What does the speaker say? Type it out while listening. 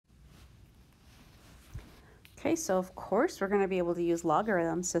Okay, so of course we're going to be able to use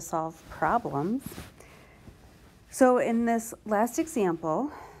logarithms to solve problems. So in this last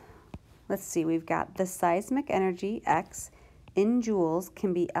example, let's see, we've got the seismic energy, X, in joules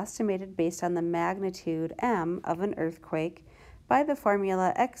can be estimated based on the magnitude M of an earthquake by the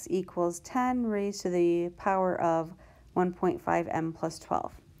formula X equals 10 raised to the power of 1.5 M plus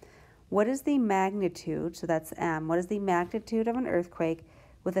 12. What is the magnitude, so that's M, what is the magnitude of an earthquake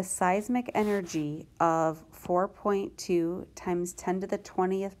with a seismic energy of 4.2 times 10 to the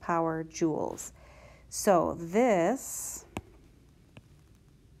 20th power joules? So this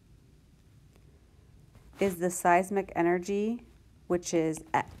is the seismic energy, which is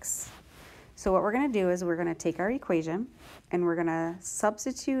X. So what we're going to do is we're going to take our equation and we're going to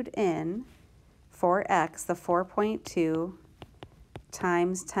substitute in for X the 4.2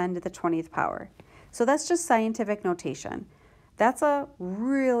 times 10 to the 20th power. So that's just scientific notation. That's a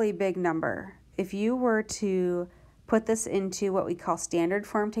really big number. If you were to put this into what we call standard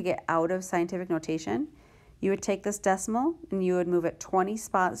form to get out of scientific notation, you would take this decimal and you would move it 20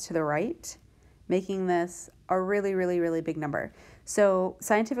 spots to the right, making this a really, really, really big number. So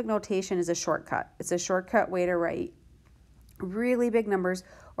scientific notation is a shortcut. It's a shortcut way to write really big numbers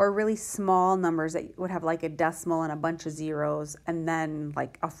or really small numbers that would have like a decimal and a bunch of zeros and then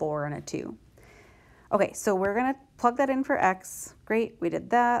like a 4 and a 2. Okay, so we're going to plug that in for X. Great, we did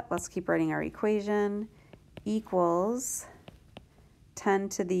that. Let's keep writing our equation. Equals 10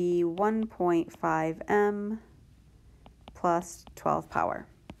 to the 1.5 M plus 12 power.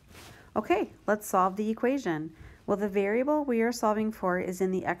 Okay, let's solve the equation. Well, the variable we are solving for is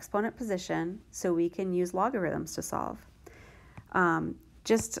in the exponent position, so we can use logarithms to solve.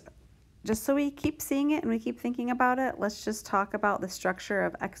 Just so we keep seeing it and we keep thinking about it, let's just talk about the structure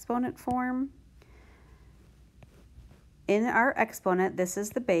of exponent form. In our exponent, this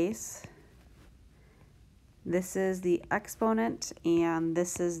is the base, this is the exponent, and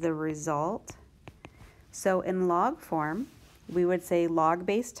this is the result. So in log form, we would say log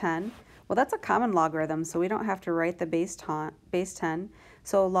base 10. Well, that's a common logarithm, so we don't have to write the base 10.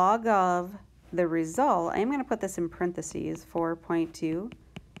 So log of the result, I'm going to put this in parentheses, 4.2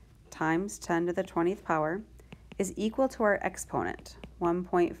 times 10 to the 20th power is equal to our exponent,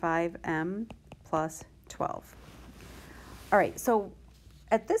 1.5 M plus 12. All right, so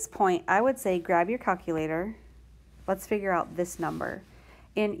at this point, I would say grab your calculator. Let's figure out this number.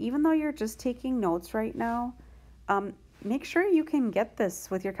 And even though you're just taking notes right now, make sure you can get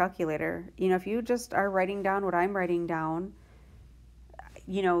this with your calculator. You know, if you just are writing down what I'm writing down,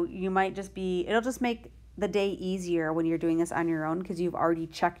 you know, you might just be, it'll just make the day easier when you're doing this on your own because you've already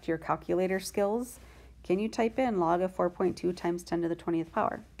checked your calculator skills. Can you type in log of 4.2 times 10 to the 20th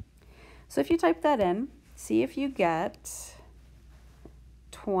power? So if you type that in, see if you get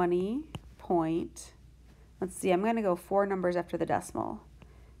 20 point, let's see, I'm going to go 4 numbers after the decimal,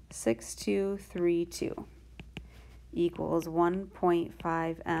 6232 equals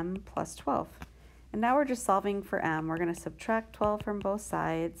 1.5 M plus 12. And now we're just solving for M. We're going to subtract 12 from both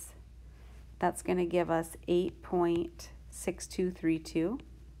sides. That's going to give us 8.6232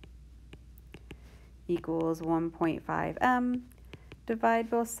 equals 1.5 M. Divide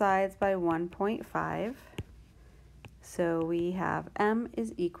both sides by 1.5. So we have M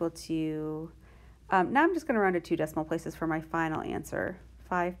is equal to, now I'm just going to round to 2 decimal places for my final answer,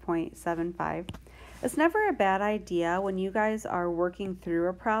 5.75. It's never a bad idea when you guys are working through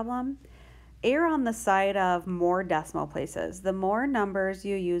a problem, err on the side of more decimal places. The more numbers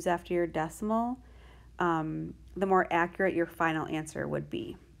you use after your decimal, the more accurate your final answer would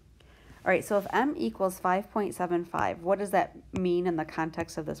be. All right, so if M equals 5.75, what does that mean in the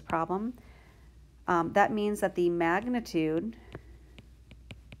context of this problem? That means that the magnitude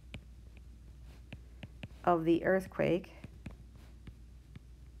of the earthquake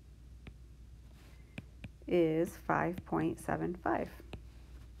is 5.75.